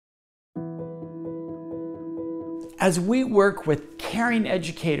As we work with caring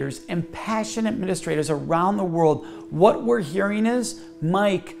educators and passionate administrators around the world, what we're hearing is,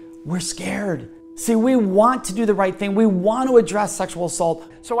 Mike, we're scared. See, we want to do the right thing. We want to address sexual assault.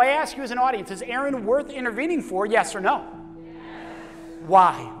 So I ask you as an audience, is Aaron worth intervening for, yes or no? Yes.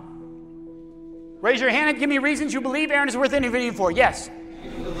 Why? Raise your hand and give me reasons you believe Aaron is worth intervening for. Yes.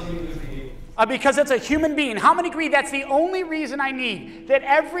 Because it's a human being. How many agree that's the only reason I need? That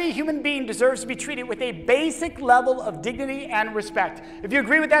every human being deserves to be treated with a basic level of dignity and respect. If you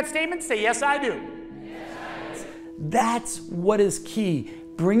agree with that statement, say, yes, I do. Yes, I do. That's what is key.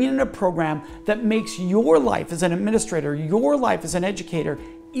 Bringing in a program that makes your life as an administrator, your life as an educator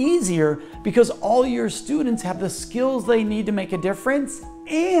easier, because all your students have the skills they need to make a difference,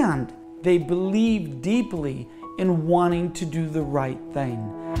 and they believe deeply in wanting to do the right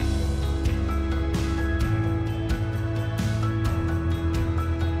thing.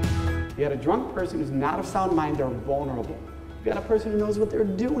 You got a drunk person who's not of sound mind, they're vulnerable. You got a person who knows what they're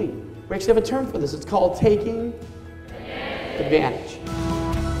doing. We actually have a term for this. It's called taking advantage.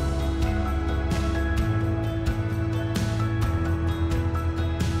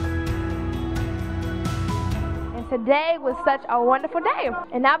 And today was such a wonderful day.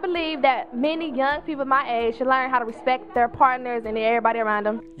 And I believe that many young people my age should learn how to respect their partners and everybody around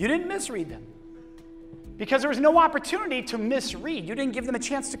them. You didn't misread them, because there was no opportunity to misread. You didn't give them a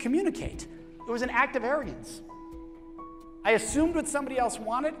chance to communicate. It was an act of arrogance. I assumed what somebody else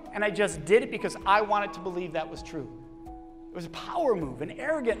wanted, and I just did it because I wanted to believe that was true. It was a power move, an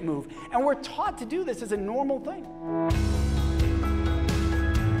arrogant move, and we're taught to do this as a normal thing.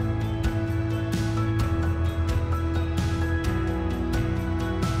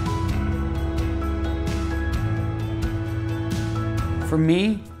 For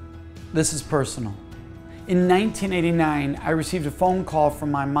me, this is personal. In 1989, I received a phone call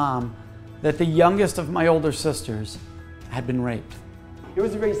from my mom that the youngest of my older sisters had been raped. It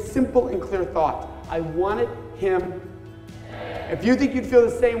was a very simple and clear thought. I wanted him. If you think you'd feel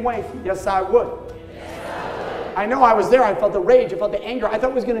the same way, yes, I would. Yes, I know I was there. I felt the rage. I felt the anger. I thought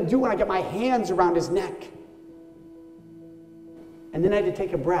what I was going to do when I got my hands around his neck. And then I had to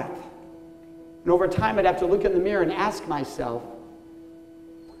take a breath. And over time, I'd have to look in the mirror and ask myself,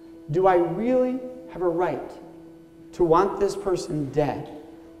 do I really have a right to want this person dead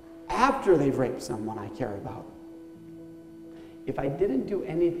after they've raped someone I care about? If I didn't do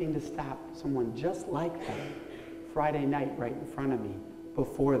anything to stop someone just like that Friday night right in front of me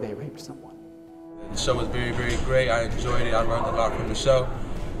before they raped someone. The show was very, very great. I enjoyed it. I learned a lot from the show.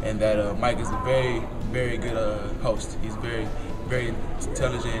 And that Mike is a very, very good host. He's very, very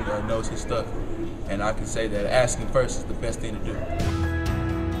intelligent, knows his stuff. And I can say that asking first is the best thing to do.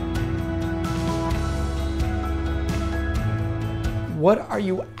 What are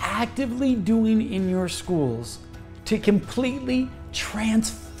you actively doing in your schools to completely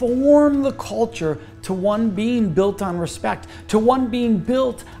transform the culture to one being built on respect, to one being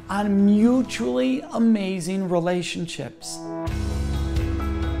built on mutually amazing relationships?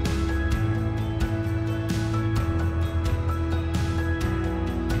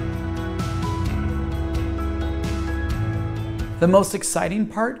 The most exciting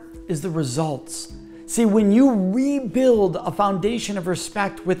part is the results. See, when you rebuild a foundation of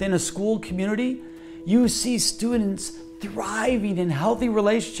respect within a school community, you see students thriving in healthy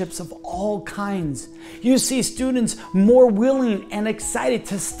relationships of all kinds. You see students more willing and excited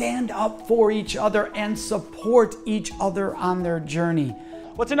to stand up for each other and support each other on their journey.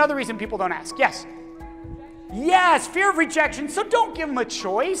 What's another reason people don't ask? Yes. Yes, fear of rejection, so don't give them a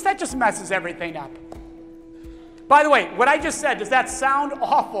choice. That just messes everything up. By the way, what I just said, does that sound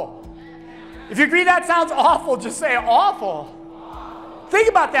awful? If you agree that sounds awful, just say awful. Think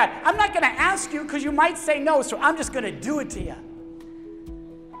about that. I'm not going to ask you because you might say no, so I'm just going to do it to you.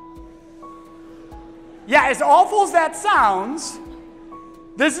 Yeah, as awful as that sounds,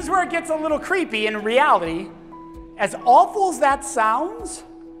 this is where it gets a little creepy in reality. As awful as that sounds,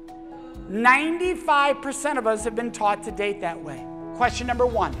 95% of us have been taught to date that way. Question number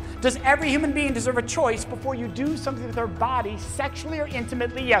one, does every human being deserve a choice before you do something with their body, sexually or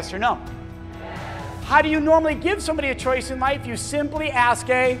intimately, yes or no? How do you normally give somebody a choice in life? You simply ask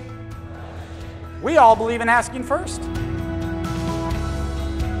we all believe in asking first.